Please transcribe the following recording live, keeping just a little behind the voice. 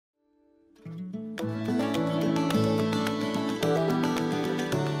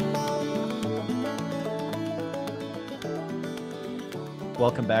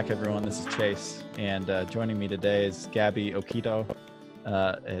Welcome back, everyone. This is Chase, and joining me today is Gaby Okito,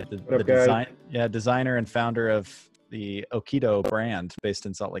 designer and founder of the Okito Brand, based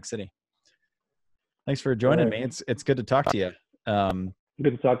in Salt Lake City. Thanks for joining me. It's good to talk to you.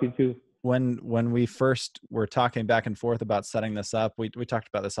 Good to talk to you too. When we first were talking back and forth about setting this up, we talked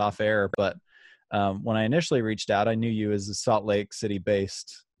about this off air, but when I initially reached out, I knew you as a Salt Lake City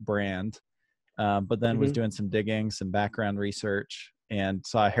based brand, but then was doing some digging, some background research, and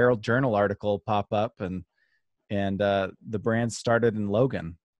saw a Herald Journal article pop up, and the brand started in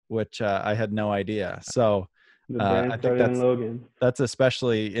Logan, which I had no idea. So I think that's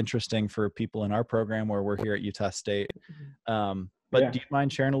especially interesting for people in our program where we're here at Utah State. But do you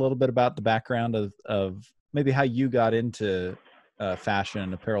mind sharing a little bit about the background of maybe how you got into fashion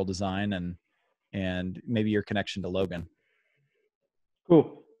and apparel design, and maybe your connection to Logan?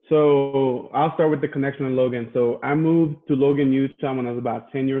 Cool. So I'll start with the connection to Logan. So I moved to Logan, Utah when I was about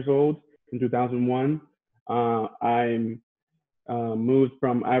 10 years old in 2001. I moved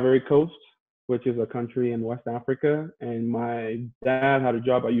from Ivory Coast, which is a country in West Africa. And my dad had a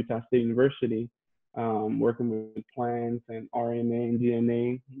job at Utah State University, working with plants and RNA and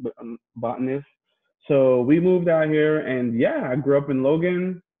DNA botanists. So we moved out here, and I grew up in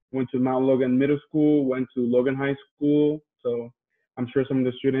Logan, went to Mount Logan Middle School, went to Logan High School. So I'm sure some of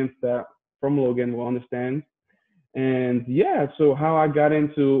the students that from Logan will understand. And so how I got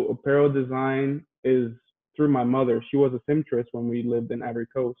into apparel design is through my mother. She was a seamstress when we lived in Ivory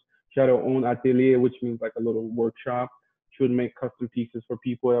Coast. She had her own atelier, which means like a little workshop. She would make custom pieces for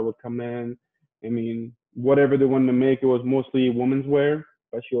people that would come in. I mean, whatever they wanted to make, it was mostly women's wear,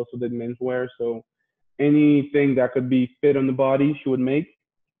 but she also did men's wear. So anything that could be fit on the body, she would make.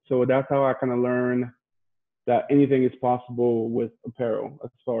 So that's how I kind of learned that anything is possible with apparel as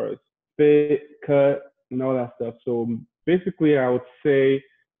far as fit, cut, and all that stuff. So basically, I would say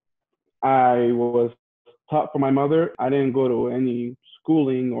I was taught from my mother. I didn't go to any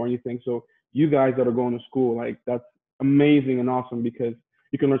schooling or anything. So you guys that are going to school, like, that's amazing and awesome, because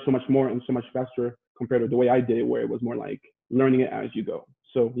you can learn so much more and so much faster compared to the way I did it, where it was more like learning it as you go.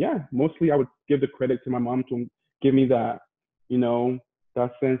 So mostly I would give the credit to my mom to give me that,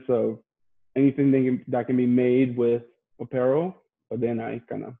 that sense of anything that can be made with apparel, but then I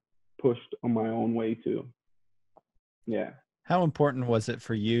kind of pushed on my own way too. Yeah. How important was it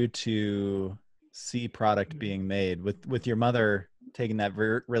for you to see product being made with your mother taking that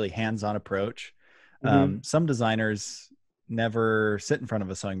really hands-on approach? Some designers never sit in front of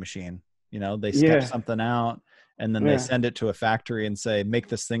a sewing machine. They sketch something out and then they send it to a factory and say, make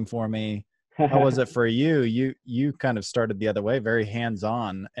this thing for me. How was it for you? You kind of started the other way, very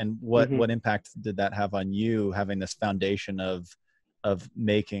hands-on. And what impact did that have on you, having this foundation of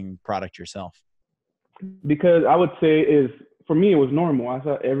making product yourself? Because I would say for me, it was normal. I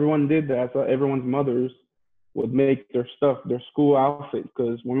thought everyone did that. I thought everyone's mothers would make their stuff, their school outfit.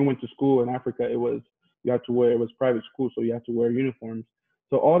 Because when we went to school in Africa, it was private school, so you had to wear uniforms.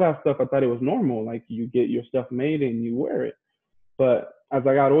 So all that stuff, I thought it was normal. Like, you get your stuff made and you wear it. But as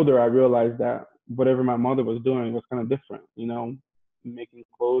I got older, I realized that whatever my mother was doing was kind of different. Making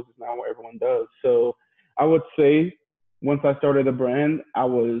clothes is not what everyone does. So I would say once I started a brand,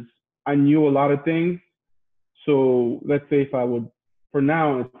 I knew a lot of things. So let's say for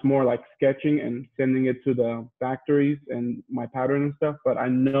now, it's more like sketching and sending it to the factories and my pattern and stuff, but I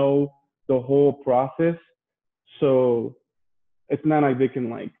know the whole process. So it's not like they can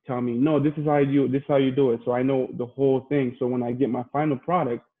like tell me, no, this is how you do it. So I know the whole thing. So when I get my final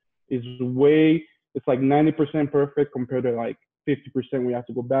product, it's like 90% perfect compared to like 50% we have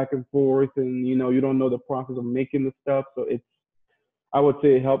to go back and forth, and you don't know the process of making the stuff. So I would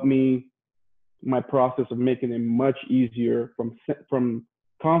say it helped me, my process of making it much easier from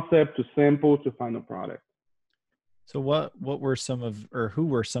concept to sample to final product. So who were some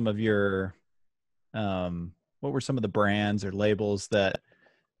of your what were some of the brands or labels that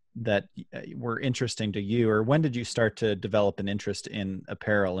were interesting to you, or when did you start to develop an interest in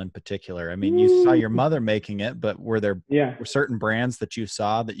apparel in particular? I mean, you saw your mother making it, but were certain brands that you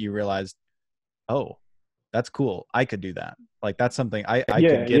saw that you realized, oh, that's cool, I could do that? Like, that's something I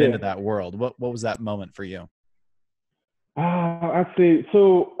could get into that world. What was that moment for you? I'd say,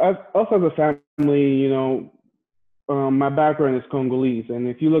 so us as a family, my background is Congolese, and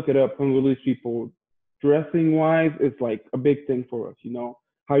if you look it up, Congolese people, dressing wise, it's like a big thing for us.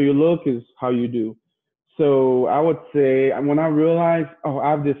 How you look is how you do. So I would say when I realized,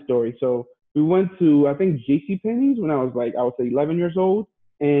 I have this story. So we went to, I think, JCPenney's when I was like, I would say 11 years old.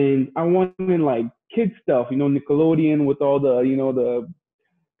 And I wanted like kid stuff, Nickelodeon with all the,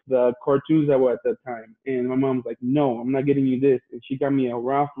 the cartoons that were at that time. And my mom was like, no, I'm not getting you this. And she got me a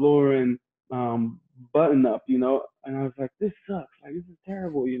Ralph Lauren um, button up, and I was like, this sucks. Like, this is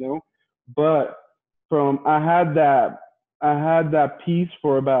terrible, But I had that piece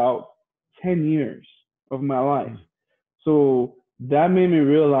for about 10 years of my life. So that made me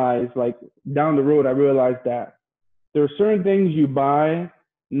realize, like, down the road, I realized that there are certain things you buy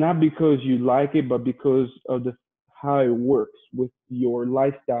not because you like it, but because of the how it works with your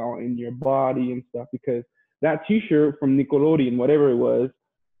lifestyle and your body and stuff. Because that T-shirt from Nickelodeon, whatever it was,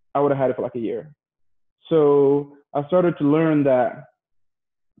 I would have had it for like a year. So I started to learn that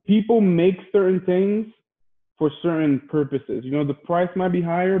people make certain things for certain purposes. The price might be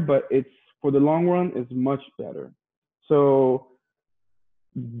higher, but it's for the long run, it's much better. So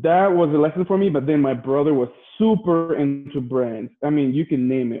that was a lesson for me. But then my brother was super into brands. I mean, you can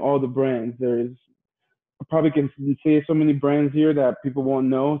name it, all the brands. I probably can say so many brands here that people won't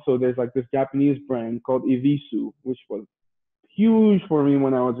know. So there's like this Japanese brand called Evisu, which was huge for me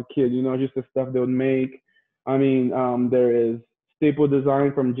when I was a kid, just the stuff they would make. I mean, there is Staple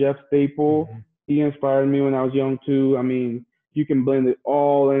Design from Jeff Staple. Mm-hmm. He inspired me when I was young too. I mean, you can blend it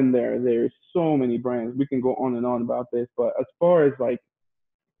all in there. There's so many brands. We can go on and on about this. But as far as like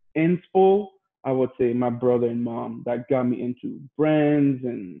inspo, I would say my brother and mom that got me into brands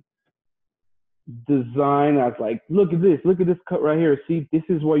and design. I was like, look at this cut right here. See, this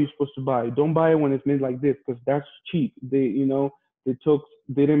is what you're supposed to buy. Don't buy it when it's made like this because that's cheap. They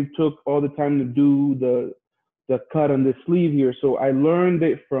didn't took all the time to do the cut on the sleeve here. So I learned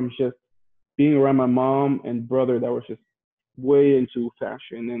it from just being around my mom and brother that was just way into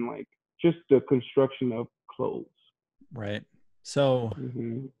fashion and like just the construction of clothes. Right. So,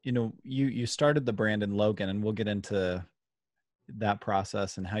 Mm-hmm. you started the brand in Logan, and we'll get into that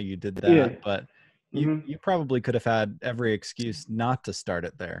process and how you did Yeah. that. But Mm-hmm. you probably could have had every excuse not to start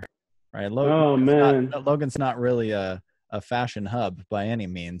it there, right? Oh man. Logan's not really a fashion hub by any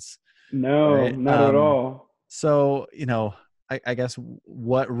means, No, right? not at all. So, I guess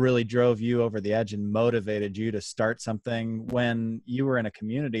what really drove you over the edge and motivated you to start something when you were in a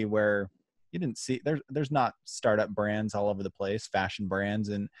community where you didn't see there's not startup brands all over the place, fashion brands,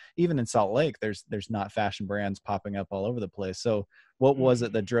 and even in Salt Lake, there's not fashion brands popping up all over the place. So what was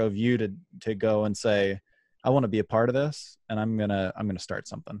it that drove you to go and say, I want to be a part of this and I'm gonna start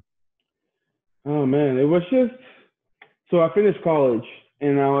something? Oh man, it was just so I finished college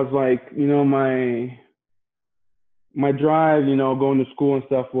and I was like, my drive, going to school and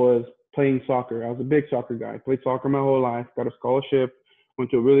stuff was playing soccer. I was a big soccer guy. Played soccer my whole life, got a scholarship,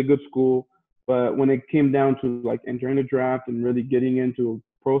 went to a really good school. But when it came down to like entering the draft and really getting into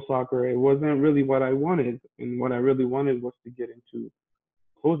pro soccer, it wasn't really what I wanted. And what I really wanted was to get into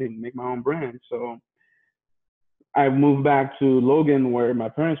clothing, make my own brand. So I moved back to Logan where my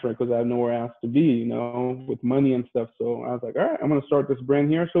parents were because I had nowhere else to be, with money and stuff. So I was like, all right, I'm going to start this brand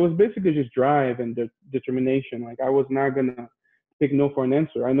here. So it's basically just drive and determination. Like I was not going to take no for an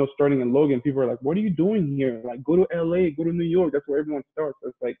answer. I know starting in Logan, people are like, what are you doing here? Like go to LA, go to New York. That's where everyone starts. So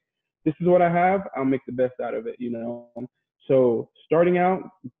it's like, this is what I have. I'll make the best out of it. So starting out,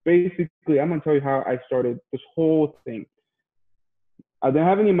 basically, I'm going to tell you how I started this whole thing. I didn't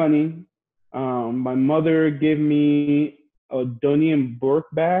have any money. My mother gave me a Donnie and Burke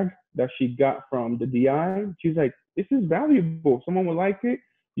bag that she got from the DI. She's like, this is valuable. Someone would like it.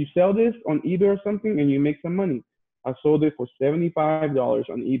 You sell this on eBay or something and you make some money. I sold it for $75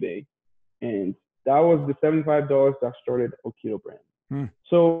 on eBay. And that was the $75 that started Okito Brand. Hmm.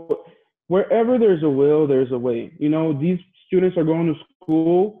 So wherever there's a will, there's a way. These students are going to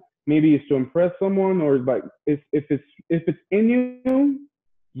school. Maybe it's to impress someone, or like if it's in you,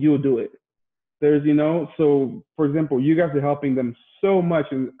 you'll do it. There's so for example, you guys are helping them so much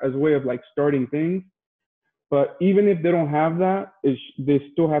as a way of like starting things. But even if they don't have that, they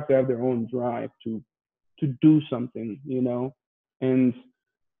still have to have their own drive to do something. And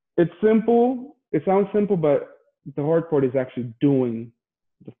it's simple. It sounds simple, but the hard part is actually doing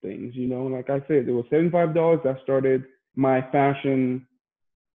the things. Like I said, it was $75 that started my fashion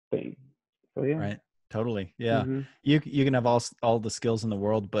thing. So yeah. Right. Totally. Yeah. Mm-hmm. You can have all the skills in the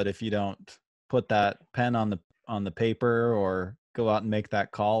world, but if you don't put that pen on the paper or go out and make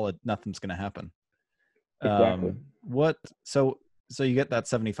that call, nothing's going to happen. Exactly. So you get that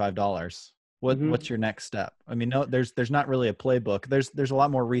 $75. Mm-hmm. What's your next step? I mean, no, there's not really a playbook. There's a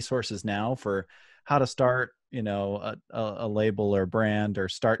lot more resources now for how to start, a label or brand or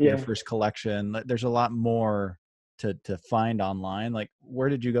start your first collection. There's a lot more to find online. Like, where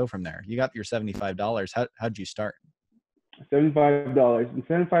did you go from there? You got your $75. How'd you start? $75. And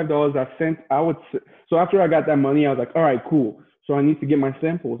 $75 I sent, so after I got that money, I was like, all right, cool. So I need to get my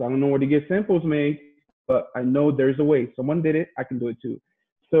samples. I don't know where to get samples made, but I know there's a way. Someone did it. I can do it too.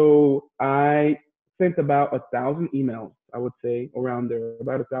 So I sent about 1,000 emails, I would say, around there,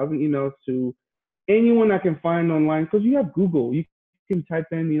 about 1,000 emails to anyone I can find online. Because you have Google, you can type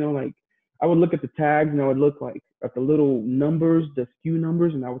in, like I would look at the tags and I would look like at the little numbers, the SKU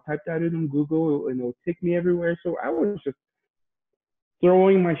numbers, and I would type that in on Google and it would take me everywhere. So I was just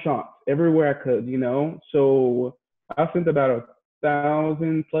throwing my shots everywhere I could. So I sent about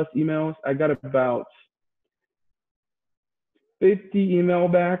 1,000 plus emails. I got about 50 email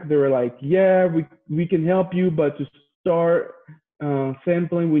back. They were like, yeah, we can help you, but to start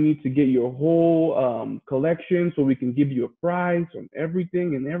sampling, we need to get your whole collection so we can give you a price on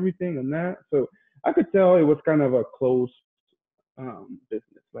everything and that. So I could tell it was kind of a closed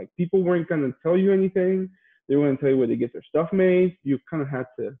business. Like people weren't going to tell you anything. They wouldn't tell you where they get their stuff made. You kind of had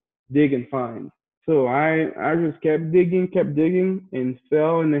to dig and find. So I just kept digging, and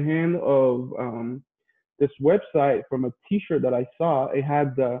fell in the hand of this website from a T-shirt that I saw. It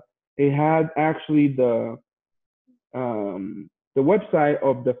had actually the website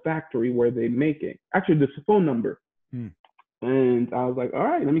of the factory where they make it. Actually, the phone number. Hmm. And I was like, all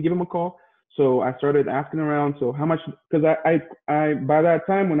right, let me give them a call. So I started asking around. So how much? Because I by that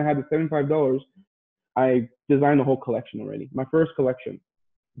time when I had the $75, I designed the whole collection already. My first collection,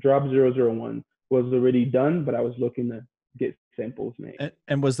 Drop 001, was already done, but I was looking to get samples made.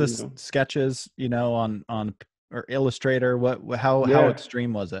 And was this sketches, on or Illustrator? How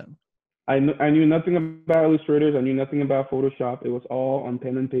extreme was it? I knew nothing about illustrators. I knew nothing about Photoshop. It was all on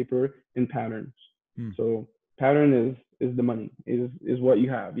pen and paper and patterns. So pattern is the money, is what you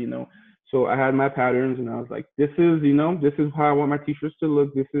have. So I had my patterns and I was like, this is how I want my t-shirts to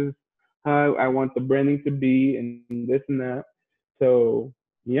look. This is how I want the branding to be and this and that. So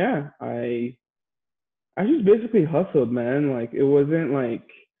yeah, I just basically hustled, man. Like it wasn't like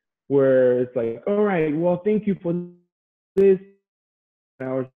where it's like, all right, well, thank you for this.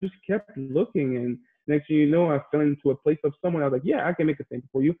 I was just kept looking, and next thing you know, I fell into a place of someone. I was like, yeah, I can make a sample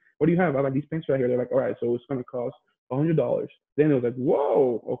for you. What do you have? I like these pens right here. They're like, all right, so it's gonna cost $100. Then it was like,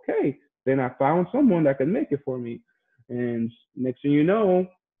 whoa, okay. Then I found someone that could make it for me, and next thing you know,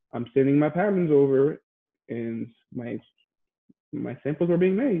 I'm sending my patterns over, and my samples were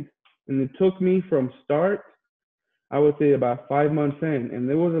being made. And it took me from start, I would say about 5 months in, and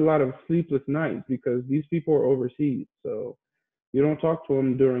there was a lot of sleepless nights because these people are overseas, so you don't talk to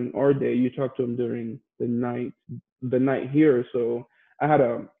them during our day. You talk to them during the night here. So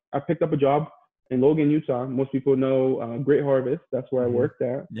I picked up a job in Logan, Utah. Most people know Great Harvest. That's where I worked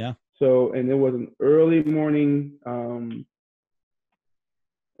at. Yeah. So, and it was an early morning.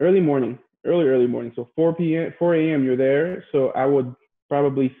 So 4 a.m. You're there. So I would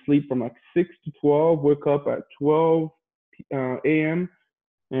probably sleep from like 6 to 12, wake up at 12 a.m.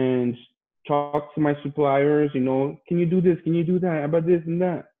 and talk to my suppliers, can you do this? Can you do that? About this and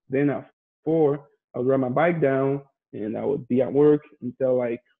that? Then at 4, I would ride my bike down and I would be at work until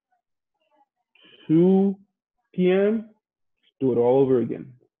like 2 p.m. Do it all over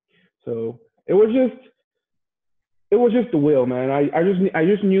again. So it was just the will, man. I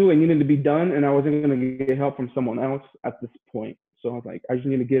just knew it needed to be done and I wasn't going to get help from someone else at this point. So I was like, I just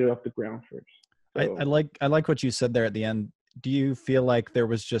need to get it off the ground first. So, I like what you said there at the end. Do you feel like there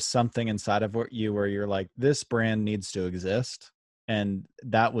was just something inside of you where you're like, this brand needs to exist? And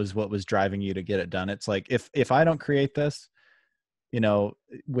that was what was driving you to get it done. It's like, if I don't create this,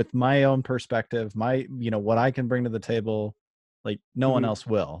 with my own perspective, what I can bring to the table, like no one else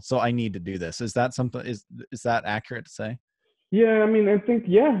will. So I need to do this. Is that something, is that accurate to say? Yeah, I mean, I think,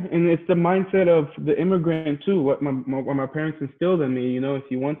 yeah. And it's the mindset of the immigrant too. What my parents instilled in me, if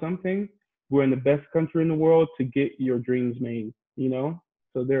you want something, we're in the best country in the world to get your dreams made.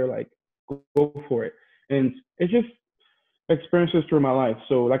 So they're like, go for it. And it's just experiences through my life.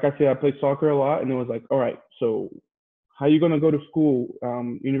 So like I said, I played soccer a lot and it was like, all right, so how are you going to go to school,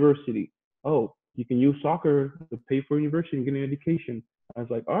 university? Oh, you can use soccer to pay for university and get an education. I was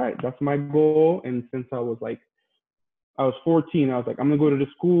like, all right, that's my goal. And since I was 14, I was like, I'm gonna go to the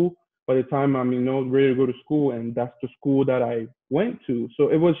school. By the time I'm, ready to go to school, and that's the school that I went to. So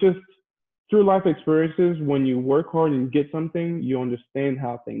it was just through life experiences. When you work hard and get something, you understand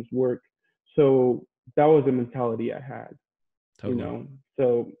how things work. So that was the mentality I had. Totally.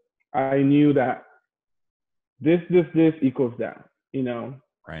 So I knew that this equals that.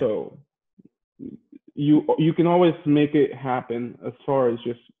 Right. So you can always make it happen as far as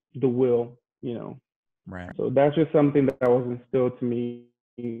just the will. Right. So that's just something that was instilled to me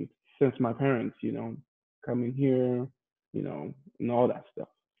since my parents, coming here, and all that stuff.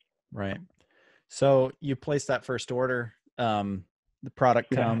 Right. So you placed that first order. the product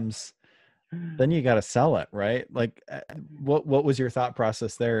Yeah. comes, then you got to sell it, right? Like, what was your thought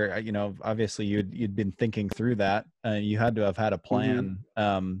process there? You know, obviously you'd been thinking through that. You had to have had a Hmm.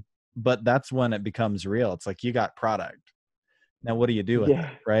 plan. But that's when it becomes real. It's like you got product. Now, what do you do with it, Yeah.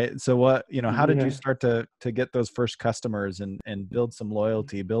 right? So, what, you know, how did you Yeah. start to get those first customers and build some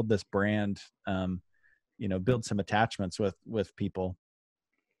loyalty, build this brand, you know, build some attachments with people?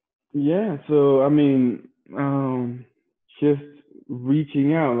 Yeah, so I mean, just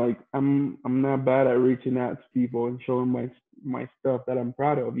reaching out. Like I'm not bad at reaching out to people and showing my stuff that I'm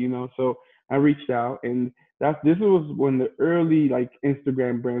proud of, you know. So I reached out, and this was when the early like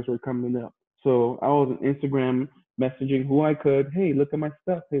Instagram brands were coming up. So I was on Instagram messaging who I could. Hey, look at my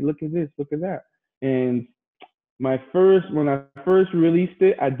stuff. Hey, look at this. Look at that. And when I first released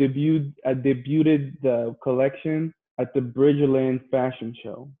it, I debuted the collection at the Bridgeland Fashion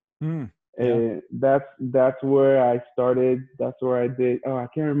Show. Mm, yeah. And that's where I started. That's where I did. Oh, I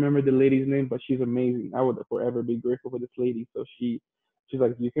can't remember the lady's name, but she's amazing. I would forever be grateful for this lady. So she's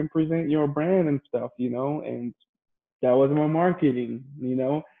like, you can present your brand and stuff, you know. And that was my marketing, you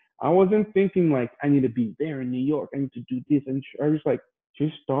know. I wasn't thinking like I need to be there in New York. I need to do this, and I was like,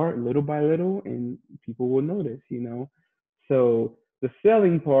 just start little by little, and people will notice, you know. So the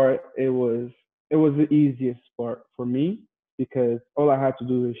selling part, it was the easiest part for me because all I had to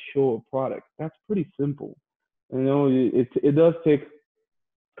do is show a product. That's pretty simple. You know, it does take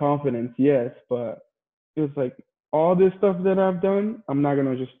confidence, yes, but it's like all this stuff that I've done, I'm not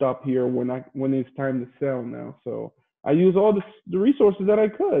gonna just stop here when it's time to sell now. So I use all the resources that I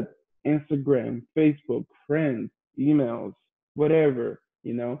could: Instagram, Facebook, friends, emails, whatever,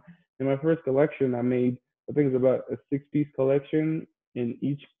 you know. In my first collection, I think it's about a 6-piece collection, and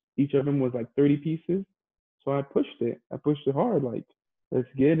each of them was like 30 pieces. So I pushed it. I pushed it hard. Like, let's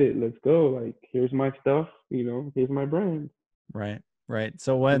get it. Let's go. Like, here's my stuff. You know, here's my brand. Right. Right.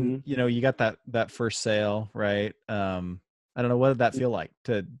 So when, Hmm. you know, you got that first sale, right? I don't know, what did that feel like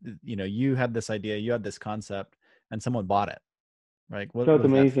to, you know, you had this idea, you had this concept and someone bought it. Like, what Felt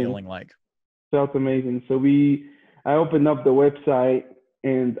was that amazing. feeling like? Felt amazing. So I opened up the website,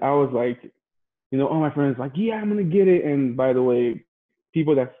 and I was like, you know, all my friends like, yeah, I'm gonna get it. And by the way,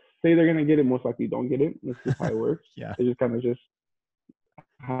 people that say they're gonna get it most likely don't get it. That's just how it works. Yeah. They just kind of just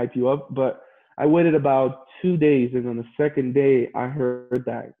hype you up. But I waited about 2 days, and on the second day, I heard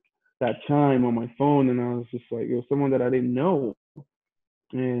that chime on my phone, and I was just like, it was someone that I didn't know,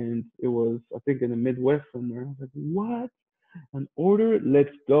 and it was, I think, in the Midwest somewhere. I was like, what? An order?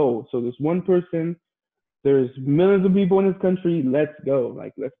 Let's go. So this one person, there's millions of people in this country. Let's go.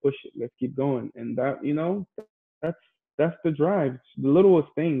 Like, let's push it. Let's keep going. And that, you know, that's that's the drive. The littlest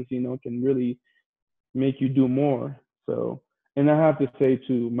things, you know, can really make you do more. So, and I have to say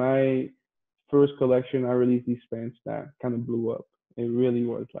too, my first collection, I released these pants that kind of blew up. It really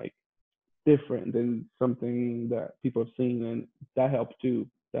was like different than something that people have seen, and that helped too.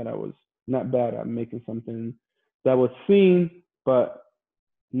 That I was not bad at making something that was seen, but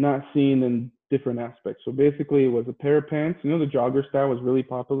not seen in different aspects. So basically, it was a pair of pants. You know, the jogger style was really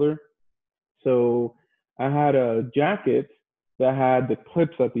popular. So I had a jacket that had the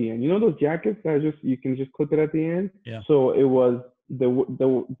clips at the end. You know those jackets that just you can just clip it at the end. Yeah. So it was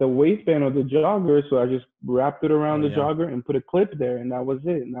the waistband of the jogger. So I just wrapped it Oh around the yeah. jogger and put a clip there, and that was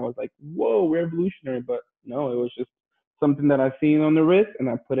it. And I was like, whoa, revolutionary. But no, it was just something that I seen on the wrist, and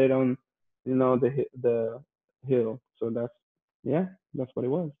I put it on, you know, the heel. So yeah, that's what it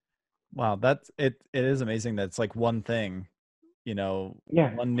was. Wow. It is amazing that it's like one thing, you know,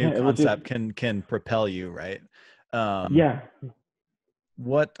 Yeah, one new it was just concept can propel you, right? Um, yeah.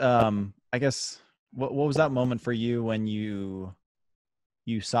 what, I guess, what was that moment for you when you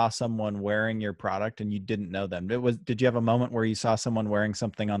saw someone wearing your product and you didn't know them? Did you have a moment where you saw someone wearing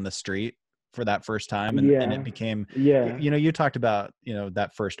something on the street for that first time and it Yeah, became, yeah. you know, you talked about, you know,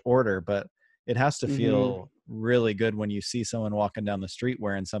 that first order, but it has to Mhm. feel really good when you see someone walking down the street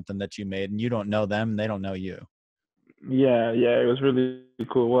wearing something that you made and you don't know them, they don't know you. Yeah, yeah. It was really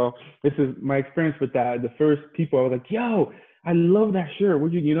cool. Well, this is my experience with that. The first people, I was like, "Yo, I love that shirt."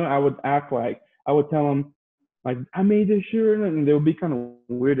 Would you know? I would act like I would tell them, like, "I made this shirt," and they would be kind of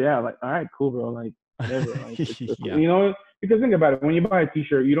weirded out. Like, "All right, cool, bro. Like, whatever. Like, it's cool." Yeah. You know, because think about it. When you buy a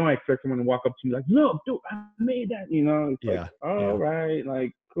T-shirt, you don't expect someone to walk up to you like, "Look, dude, I made that." You know, it's like, Yeah. "All Yeah. right,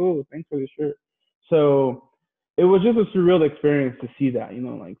 like, cool. Thanks for the shirt." So it was just a surreal experience to see that, you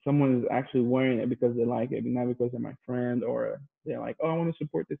know, like someone is actually wearing it because they like it, not because they're my friend or they're like, oh, I want to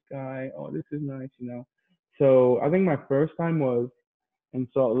support this guy. Oh, this is nice, you know. So I think my first time was in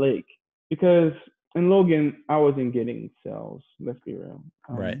Salt Lake because in Logan I wasn't getting sales. Let's be real.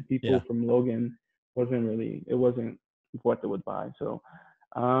 Right. People Yeah. from Logan wasn't really. It wasn't. what they would buy. So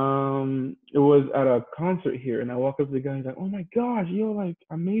it was at a concert here, and I walk up to the guy, and he's like, "Oh my gosh, yo, like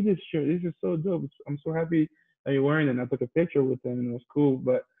I made this shirt. This is so dope. I'm so happy that you're wearing it." And I took a picture with him, and it was cool.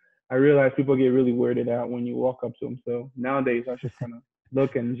 But I realized people get really weirded out when you walk up to them. So nowadays, I just kind of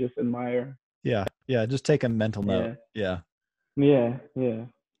look and just admire. Yeah. Yeah. Just take a mental note. Yeah, Yeah. yeah, yeah.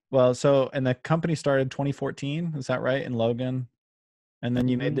 Well, so, and the company started 2014, is that right? In Logan. And then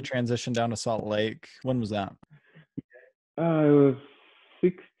you made the Hmm. transition down to Salt Lake. When was that? It was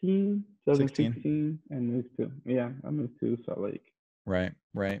 16, 16. 2016, and moved to I moved to Salt Lake. Right.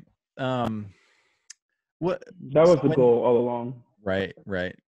 Right. Um, what, That so was the when, goal all along. right,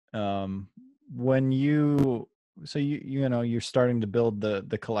 right. Um, when you, so you know, you're starting to build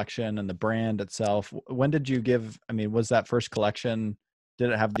the collection and the brand itself. When did you give, I mean, was that first collection, did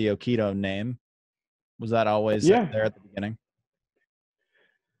it have the Okito name? Was that always Yeah. there at the beginning?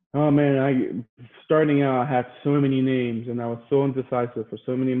 Oh man, I starting out, I had so many names, and I was so indecisive for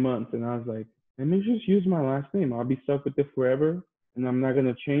so many months, and I was like, let me just use my last name. I'll be stuck with it forever, and I'm not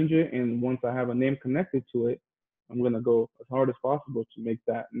gonna change it. And once I have a name connected to it, I'm gonna go as hard as possible to make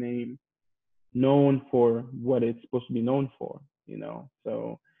that name known for what it's supposed to be known for.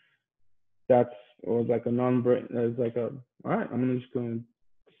 So that's it was like a non-brain. It was like all right, just gonna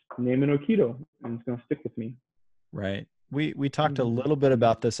name it Okito, and it's gonna stick with me. Right. We talked a Mm-hmm. little bit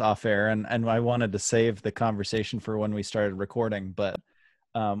about this off air, and I wanted to save the conversation for when we started recording, but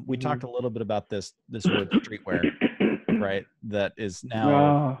we talked a little bit about this word streetwear, right? That is now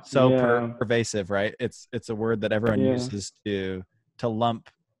Oh, so yeah, pervasive, right? It's a word that everyone yeah. uses to lump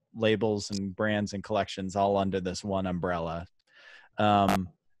labels and brands and collections all under this one umbrella. Um,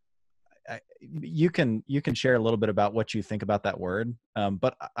 you can share a little bit about what you think about that word,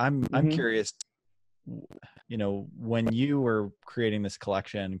 but I'm Hmm. curious, you know, when you were creating this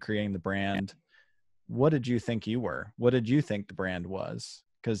collection, creating the brand, what did you think you were? What did you think the brand was?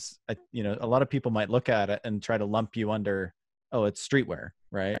 Because you know, a lot of people might look at it and try to lump you under, oh, it's streetwear,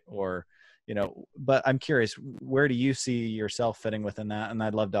 right? Or, you know, but I'm curious, where do you see yourself fitting within that? And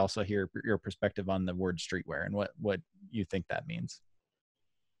I'd love to also hear your perspective on the word streetwear and what you think that means.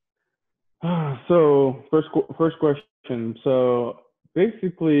 So first question. So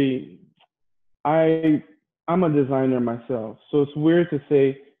basically, I I'm a designer myself. So it's weird to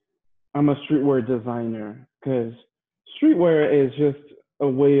say I'm a streetwear designer because streetwear is just a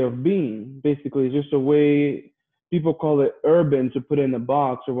way of being. Basically, it's just a way people call it urban to put in a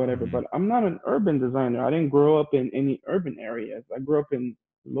box or whatever. Hmm. But I'm not an urban designer. I didn't grow up in any urban areas. I grew up in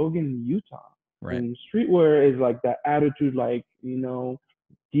Logan, Utah. Right. And streetwear is like that attitude, like,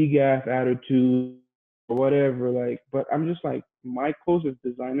 degas attitude or whatever. Like, but I'm just like, my clothes is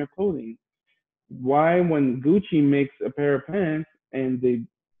designer clothing. Why, when Gucci makes a pair of pants and they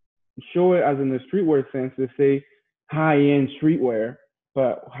show it as in the streetwear sense, they say high end streetwear,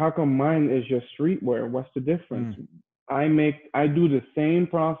 but how come mine is just streetwear? What's the difference? Mm, I do the same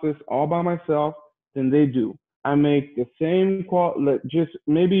process all by myself than they do. I make the same quality, just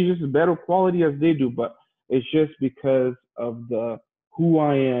maybe just better quality as they do, but it's just because of the who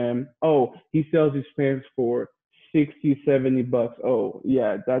I am. Oh, he sells his pants for 60, 70 bucks. Oh,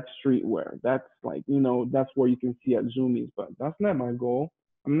 yeah, that's streetwear. That's like, that's where you can see at Zoomies, but that's not my goal.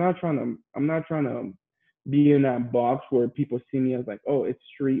 I'm not trying to be in that box where people see me as like, oh, it's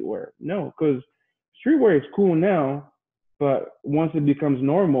streetwear. No, because streetwear is cool now, but once it becomes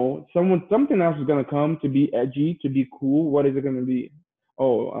normal, something else is gonna come to be edgy, to be cool. What is it gonna be?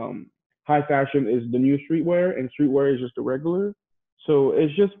 Oh, high fashion is the new streetwear, and streetwear is just a regular. So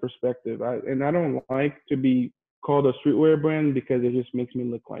it's just perspective. I don't like to be called a streetwear brand because it just makes me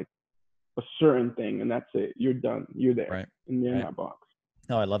look like a certain thing, and that's it. You're done. You're there, right. and you're in Right. that box.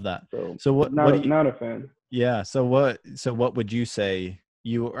 Oh, I love that. So So what do you, not a fan. yeah, so what would you say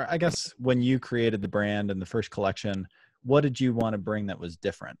you, or I guess when you created the brand and the first collection, what did you want to bring that was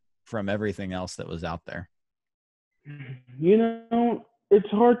different from everything else that was out there? It's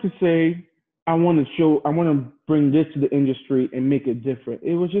hard to say. I want to bring this to the industry and make it different.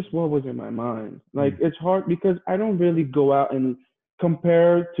 It was just what was in my mind. Like, Mm, it's hard because I don't really go out and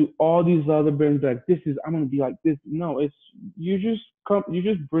compare to all these other brands. Like, I'm gonna be like this. No, it's you just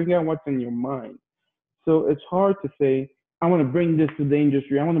bring out what's in your mind. So it's hard to say, I want to bring this to the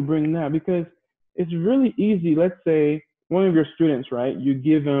industry. I want to bring that because it's really easy. Let's say one of your students, right? You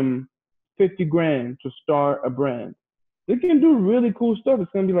give them 50 grand to start a brand. They can do really cool stuff.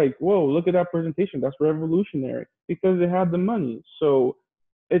 It's going to be like, whoa, look at that presentation. That's revolutionary because they have the money. So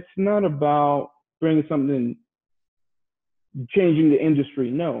it's not about bringing something, changing the industry.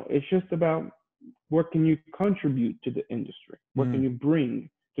 No, it's just about what can you contribute to the industry? What can mm, you bring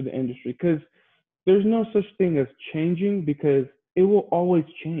to the industry? Because there's no such thing as changing because it will always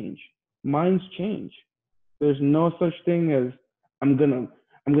change. Minds change. There's no such thing as I'm gonna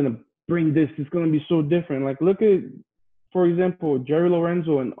I'm gonna bring this. It's gonna be so different. Like look at, for example, Jerry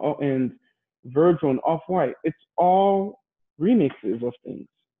Lorenzo and Virgil and Off White. It's all remixes of things.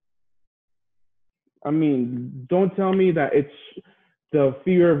 I mean, don't tell me that it's the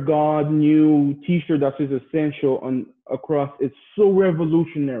Fear of God new T-shirt that says essential on across. It's so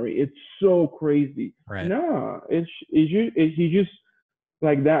revolutionary. It's so crazy. Right. Nah, he just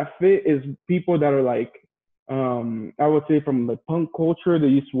like that fit is people that are like, I would say from the punk culture. They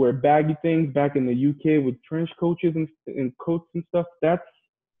used to wear baggy things back in the UK with trench coats and coats and stuff. That's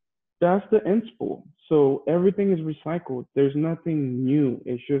the inspo. So everything is recycled. There's nothing new.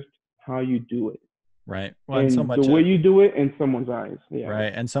 It's just how you do it Right. Well, and so and the much way of you do it in someone's eyes. Yeah,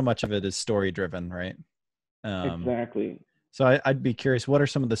 right, and so much of it is story driven, right? Um, exactly. so I'd be curious, what are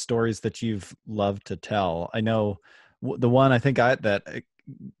some of the stories that you've loved to tell? I know the one I think that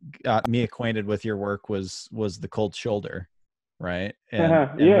got me acquainted with your work was the Cold Shoulder, right? And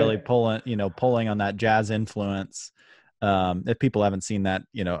Yeah. really pulling on that jazz influence. If people haven't seen that,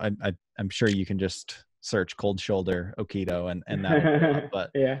 I'm sure you can just search Cold Shoulder Okito and that'll pull up. But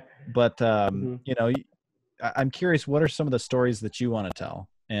Yeah. but Hmm. I'm curious, what are some of the stories that you want to tell?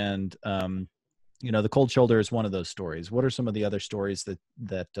 And the Cold Shoulder is one of those stories. What are some of the other stories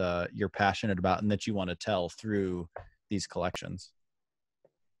that you're passionate about and that you want to tell through these collections?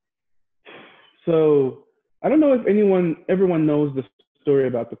 So I don't know if everyone knows the story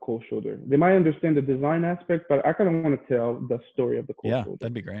about the cold shoulder. They might understand the design aspect, but I kind of want to tell the story of the cold Yeah, shoulder.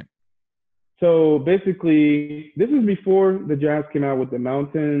 that'd be great. So basically, this is before the Jazz came out with the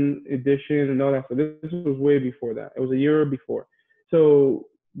Mountain Edition and all that. So this was way before that. It was a year before. So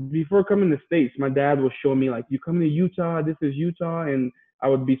before coming to States, my dad was showing me like, you come to Utah, this is Utah, and I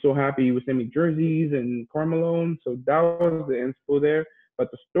would be so happy. He would send me jerseys and Carmelone. So that was the inspo there.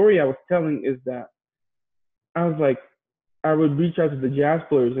 But the story I was telling is that I was like, I would reach out to the jazz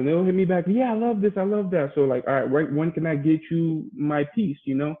players and they'll hit me back. Yeah, I love this. I love that. So like, all right, when can I get you my piece?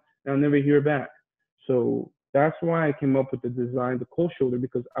 And I'll never hear back. So that's why I came up with the design, the cold shoulder,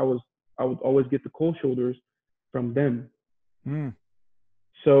 because I would always get the cold shoulders from them. Mm,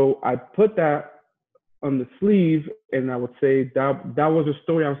 So I put that on the sleeve and I would say that was a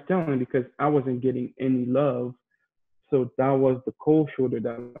story I was telling because I wasn't getting any love. So that was the cold shoulder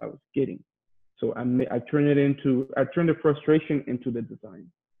that I was getting. So I turned the frustration into the design.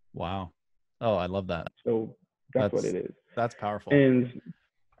 wow. Oh, I love that. So that's what That's it is. that's powerful. And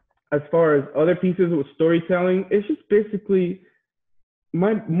as far as other pieces with storytelling, it's just basically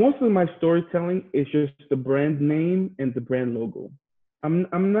most of my storytelling is just the brand name and the brand logo. I'm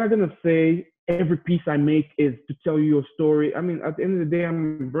not gonna say every piece I make is to tell you a story. I mean, at the end of the day,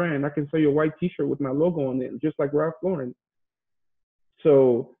 I'm a brand. I can sell you a white T-shirt with my logo on it, just like Ralph Lauren.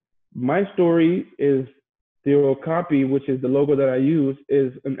 So my story is the Okapi, which is the logo that I use,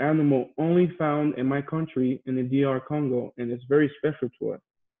 is an animal only found in my country in the DR Congo, and it's very special to us.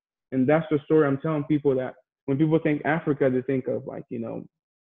 And that's the story I'm telling people that when people think Africa, they think of like,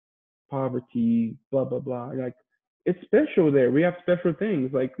 poverty, blah, blah, blah. Like it's special there. We have special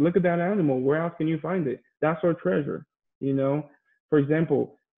things. Like look at that animal. Where else can you find it? That's our treasure. You know, for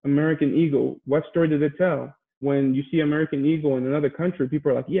example, American Eagle. What story did it tell? When you see American Eagle in another country,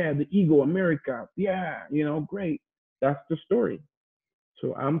 people are like, yeah, the Eagle, America. Yeah, great. That's the story.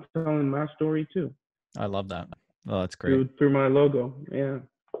 So I'm telling my story too I love that. Oh, that's great. through my logo. Yeah.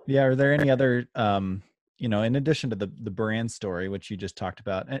 Yeah. Are there any other, in addition to the brand story, which you just talked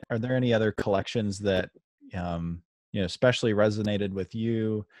about, are there any other collections that, especially resonated with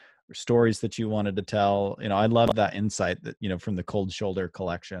you, or stories that you wanted to tell? I love that insight that, from the Cold Shoulder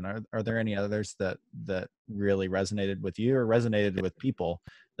collection. Are there any others that really resonated with you or resonated with people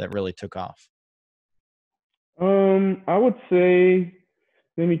that really took off? I would say,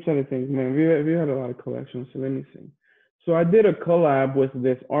 let me try to think, man. We had a lot of collections, so let me see. So I did a collab with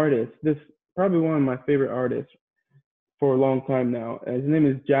this artist. This probably one of my favorite artists for a long time now. His name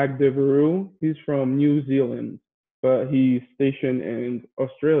is Jack Devereaux. He's from New Zealand, but he's stationed in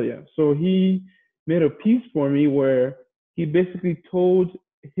Australia. So he made a piece for me where he basically told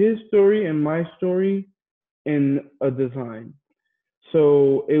his story and my story in a design.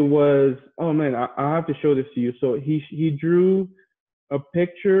 So it was, oh man, I have to show this to you. So he drew a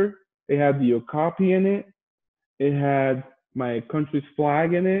picture. It had the Okapi in it. It had my country's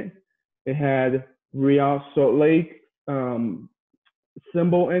flag in it. It had Real Salt Lake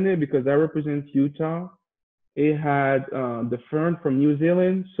symbol in it because that represents Utah. It had the fern from New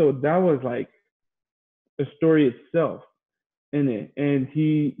Zealand. So that was like a story itself. in it, and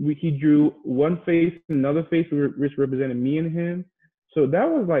he drew one face, another face, which represented me and him. So that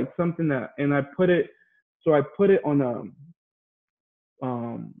was like something that, and I put it, so I put it on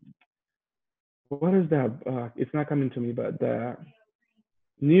um what is that? It's not coming to me, but the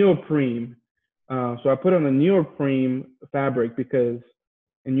neoprene. So I put on a neoprene fabric because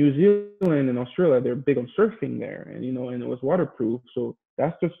in New Zealand and Australia they're big on surfing there, and and it was waterproof. So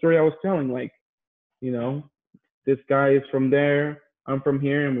that's the story I was telling. Like, you know, this guy is from there, I'm from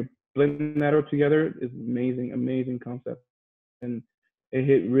here, and we're blending that all together. Is amazing, amazing concept, and it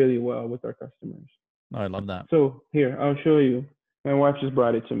hit really well with our customers. Oh, I love that. So here, I'll show you. My wife just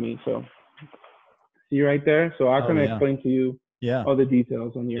brought it to me, so see right there. So I Oh can yeah. explain to you Yeah. all the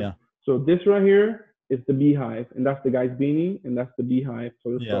details on here. Yeah. So this right here is the beehive, and that's the guy's beanie, and that's the beehive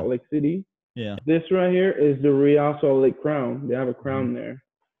for the Yeah. Salt Lake City. Yeah. This right here is the Real Salt Lake crown. They have a Hmm. crown there.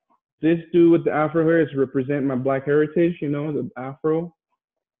 This dude with the afro hair is represent my black heritage, the afro.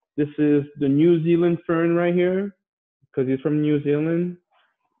 This is the New Zealand fern right here, because he's from New Zealand.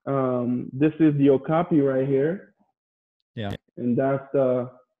 This is the okapi right here, Yeah. and that's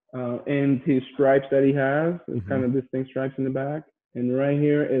the and his stripes that he has. It's Hmm. kind of distinct stripes in the back. And right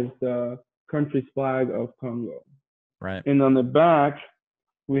here is the country's flag of Congo. Right. And on the back,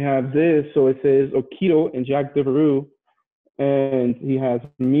 we have this. So it says Okito and Jack Devereaux, and he has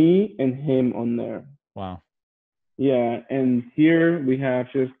me and him on there. Wow. Yeah, and here we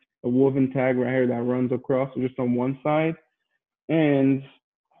have just a woven tag right here that runs across just on one side. And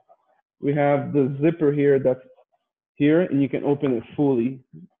we have the zipper here that's here, and you can open it fully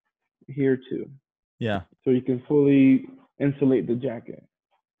here too. Yeah. So you can fully insulate the jacket.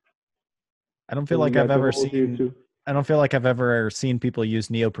 I don't So feel we like I've got the ever holes here seen too. I don't feel like I've ever seen people use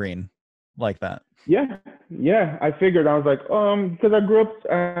neoprene like that. Yeah, yeah. I figured I was like, because I grew up.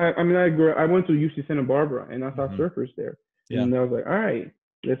 I went to UC Santa Barbara, and I saw Hmm. surfers there, Yeah. and I was like, all right,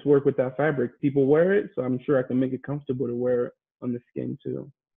 let's work with that fabric. People wear it, so I'm sure I can make it comfortable to wear it on the skin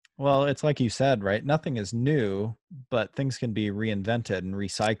too. Well, it's like you said, right? Nothing is new, but things can be reinvented and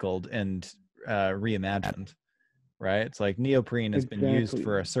recycled and reimagined, right? It's like neoprene has been used Exactly,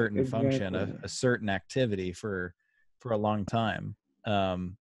 for a certain function, exactly. a certain activity for a long time.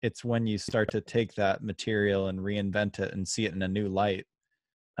 It's when you start to take that material and reinvent it and see it in a new light,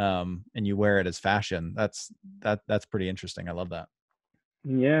 and you wear it as fashion. That's pretty interesting. I love that.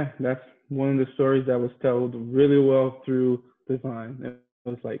 Yeah, that's one of the stories that was told really well through design. It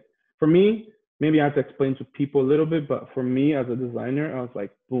was like, for me, maybe I have to explain to people a little bit, but for me as a designer, I was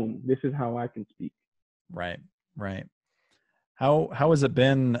like, boom, this is how I can speak. Right, right. How has it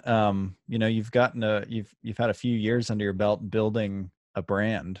been? You've had a few years under your belt building a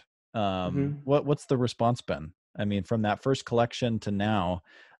brand. Hmm. What's the response been? I mean, from that first collection to now,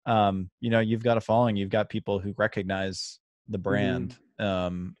 you've got a following. You've got people who recognize the Hmm. brand,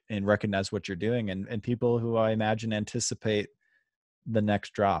 and recognize what you're doing, and people who I imagine anticipate the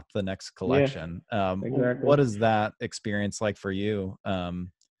next drop, the next Yeah, collection. exactly. What is that experience like for you?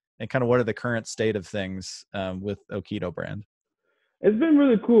 And kind of what are the current state of things with Okito Brand? It's been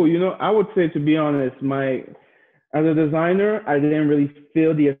really cool. I would say, to be honest, as a designer, I didn't really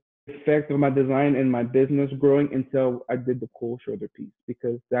feel the effect of my design and my business growing until I did the cold shoulder piece,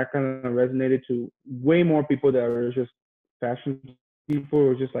 because that kind of resonated to way more people that are just fashion people,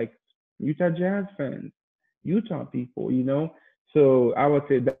 or just like Utah Jazz fans, Utah people. So I would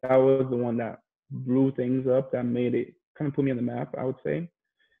say that was the one that blew things up, that made it kind of put me on the map, I would say.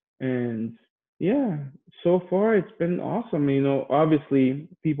 And yeah, so far it's been awesome. Obviously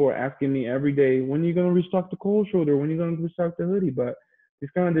people are asking me every day, when are you gonna restock the cold shoulder? When are you gonna restock the hoodie? But these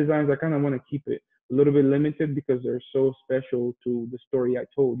kind of designs, I kind of want to keep it a little bit limited because they're so special to the story I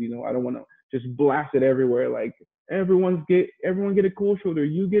told. I don't want to just blast it everywhere. Like, everyone get a cold shoulder.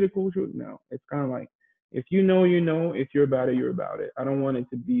 You get a cold shoulder. No, it's kind of like, if you know, you know. If you're about it, you're about it. I don't want it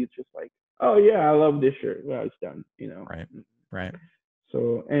to be just like, oh yeah, I love this shirt. Well, it's done. Right. Right.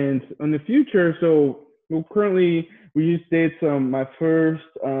 So, and in the future, so currently we just did my first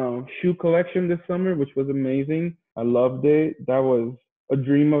shoe collection this summer, which was amazing. I loved it. That was a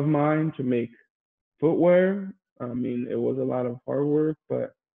dream of mine, to make footwear. I mean, it was a lot of hard work,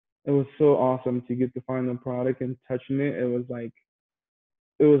 but it was so awesome to get the final product and touching it. It was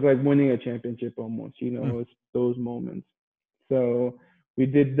like winning a championship almost. Mm. It's those moments. So we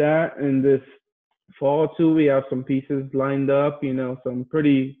did that, and this fall too, we have some pieces lined up. Some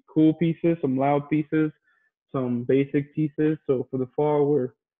pretty cool pieces, some loud pieces, some basic pieces. So for the fall,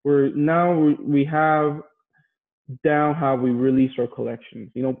 we have down how we release our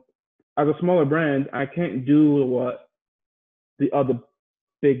collections. As a smaller brand, I can't do what the other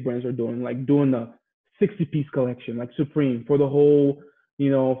big brands are doing, like doing the 60-piece collection, like Supreme for the whole,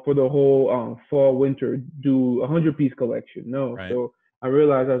 fall, winter, do a 100-piece collection. No. Right. So I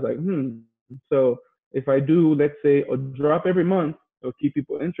realized I was like, so if I do, let's say, a drop every month, it'll keep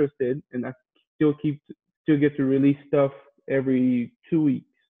people interested, and I still get to release stuff every 2 weeks,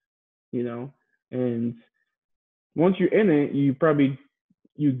 you know. And once you're in it, you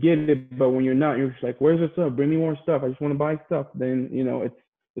get it, but when you're not, you're just like, where's the stuff? Bring me more stuff. I just want to buy stuff. Then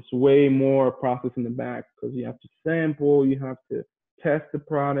it's way more process in the back because you have to sample, you have to test the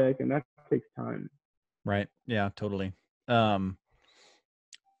product, and that takes time. Right. Yeah, totally. Um,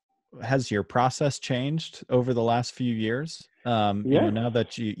 has your process changed over the last few years? Yes. Now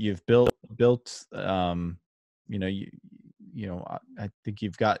that you've built, I think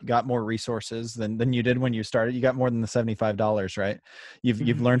you've got more resources than you did when you started. You got more than the $75, right?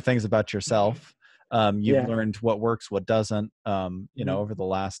 You've learned things about yourself. You've Yeah. learned what works, what doesn't, Mhm. over the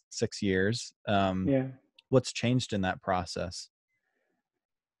last 6 years. Yeah. What's changed in that process?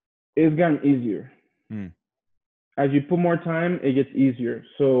 It's gotten easier. Hmm. As you put more time, it gets easier.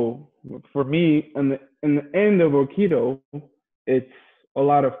 So for me, in the end of Okito, it's a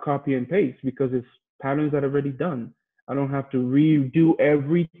lot of copy and paste because it's patterns that are already done. I don't have to redo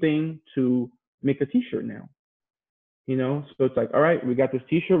everything to make a t-shirt now. So it's like, all right, we got this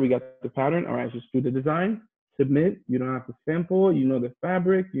t-shirt, we got the pattern. All right, just do the design, submit. You don't have to sample. The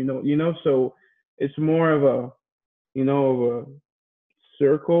fabric. So it's more of a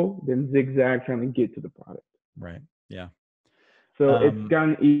circle than zigzag trying to get to the product. Right. Yeah. So it's Um,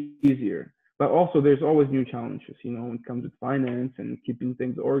 gotten easier. But also, there's always new challenges, when it comes with finance and keeping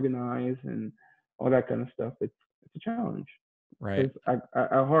things organized and all that kind of stuff. It's a challenge right. because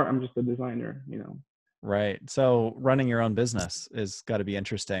at heart, I'm just a designer. Right. So running your own business is got to be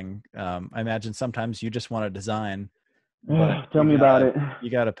interesting. I imagine sometimes you just want to design, but Tell me about it.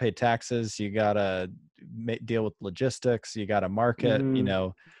 you gotta pay taxes. You gotta deal with logistics. You gotta market.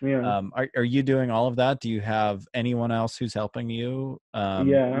 Yeah, Are you doing all of that? Do you have anyone else who's helping you? yeah,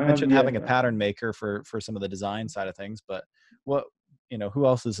 You I have, mentioned having a yeah. pattern maker for some of the design side of things, but what who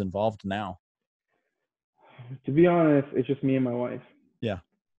else is involved now? To be honest, it's just me and my wife. Yeah.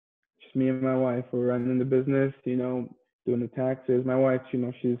 Just me and my wife. We're running the business. Doing the taxes. My wife,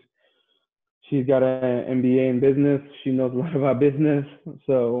 she's got an MBA in business. She knows a lot about business.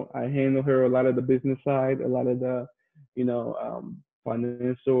 So I handle her a lot of the business side, a lot of the,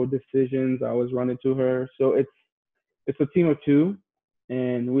 financial decisions. I always run it to her. So it's a team of two,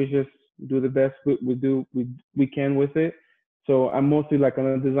 and we just do the best we can with it. So I'm mostly like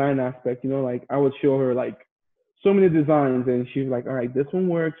on the design aspect. Like I would show her like so many designs, and she's like, all right, this one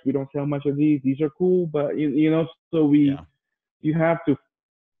works. We don't sell much of these. These are cool, but so Yeah. you have to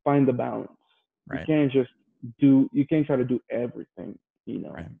find the balance. You Right. can't just you can't try to do everything,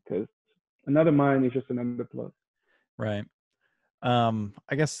 Right. because another mind is just another plus. Right.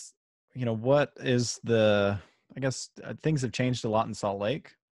 I guess, what is I guess things have changed a lot in Salt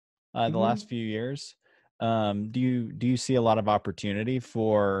Lake the Hmm. last few years. Do you see a lot of opportunity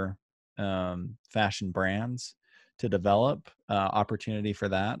for fashion brands to develop opportunity for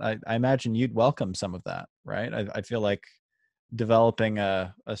that? I imagine you'd welcome some of that, right? I feel like developing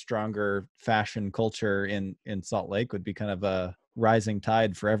a stronger fashion culture in Salt Lake would be kind of a rising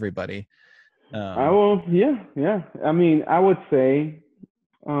tide for everybody. I Um, will, yeah, yeah. I mean, I would say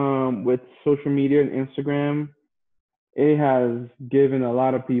with social media and Instagram, it has given a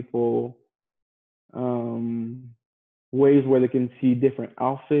lot of people um, ways where they can see different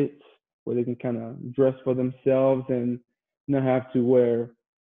outfits, where they can kind of dress for themselves and not have to wear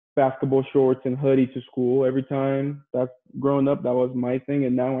basketball shorts and hoodie to school every time. That's growing up, that was my thing,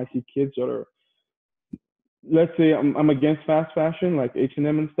 and now I see kids that are, let's say, I'm against fast fashion like H&M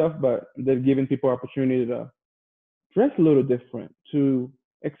and stuff, but they're giving people opportunity to dress a little different, to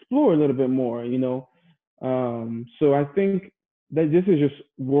explore a little bit more. So I think that this is just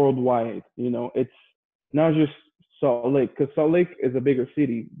worldwide. It's not just Salt Lake, because Salt Lake is a bigger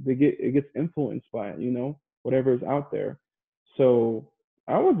city. It gets influenced by it, whatever is out there. So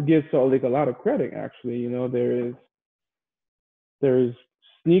I would give Salt Lake a lot of credit, actually. There's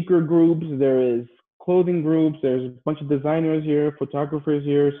sneaker groups, there is clothing groups, there's a bunch of designers here, photographers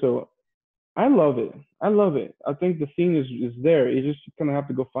here. So I love it. I love it. I think the scene is there. You just kind of have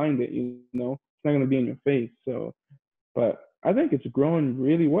to go find it. It's not gonna be in your face. So, but I think it's growing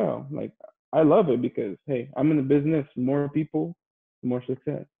really well. Like I love it because hey, I'm in the business. More people, more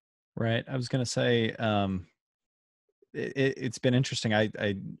success. right. I was going to say, it's been interesting.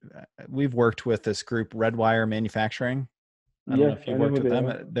 We've worked with this group, Redwire Manufacturing. I don't know Yes, if you I know worked who with they them.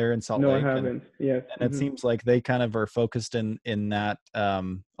 are. They're in Salt No, I Lake, and haven't. Yes. it seems like they kind of are focused in that a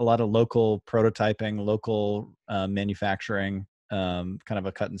lot of local prototyping, local manufacturing, kind of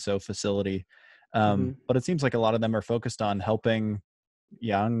a cut and sew facility. Hmm. But it seems like a lot of them are focused on helping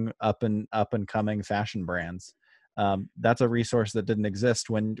young up and coming fashion brands. That's a resource that didn't exist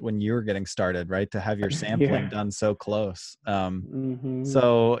when you were getting started, right? To have your sampling Yeah. done so close. Hmm.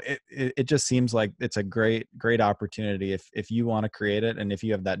 So it just seems like it's a great opportunity if you want to create it, and if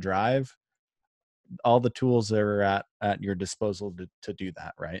you have that drive, all the tools are at your disposal to do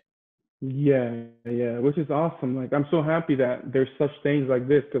that, right? Yeah, yeah, which is awesome. Like, I'm so happy that there's such things like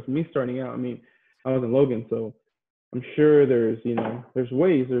this. Because me starting out, I mean, I was in Logan, so I'm sure there's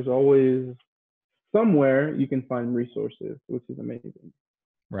ways. There's always somewhere you can find resources, which is amazing.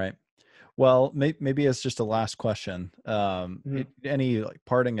 Right. Well, maybe it's just a last question. Hmm. Any like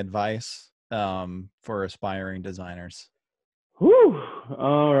parting advice for aspiring designers? Whew.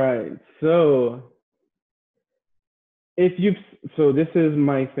 All right. If you've, so this is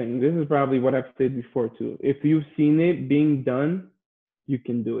my thing. This is probably what I've said before too. If you've seen it being done, you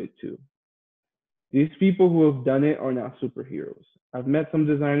can do it too. These people who have done it are not superheroes. I've met some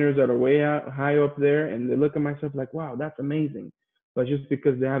designers that are way out, high up there, and they look at my stuff like, wow, that's amazing. But just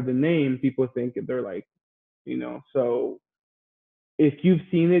because they have the name, people think they're like, So if you've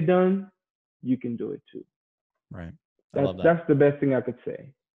seen it done, you can do it too. Right. I That's love that. that's the best thing I could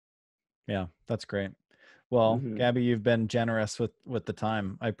say. Yeah, that's great. Well, Hmm. Gabby, you've been generous with the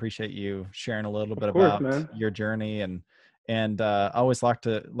time. I appreciate you sharing a little Of bit course, about man. your journey, and I always like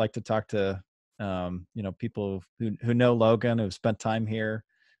to talk to people who know Logan, who've spent time here.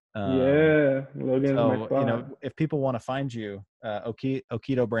 Um, Yeah, Logan's my so spot. if people want to find you,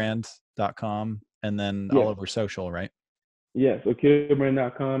 okitobrand.com, and then all Yes, over social, right? yes.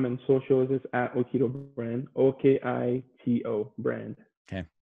 OkitoBrand.com and social is at Okito Brand. OKITO Brand. Okay,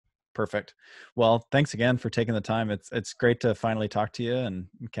 perfect. Well, thanks again for taking the time. It's great to finally talk to you and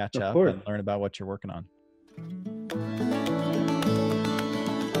catch Of up course. and learn about what you're working on.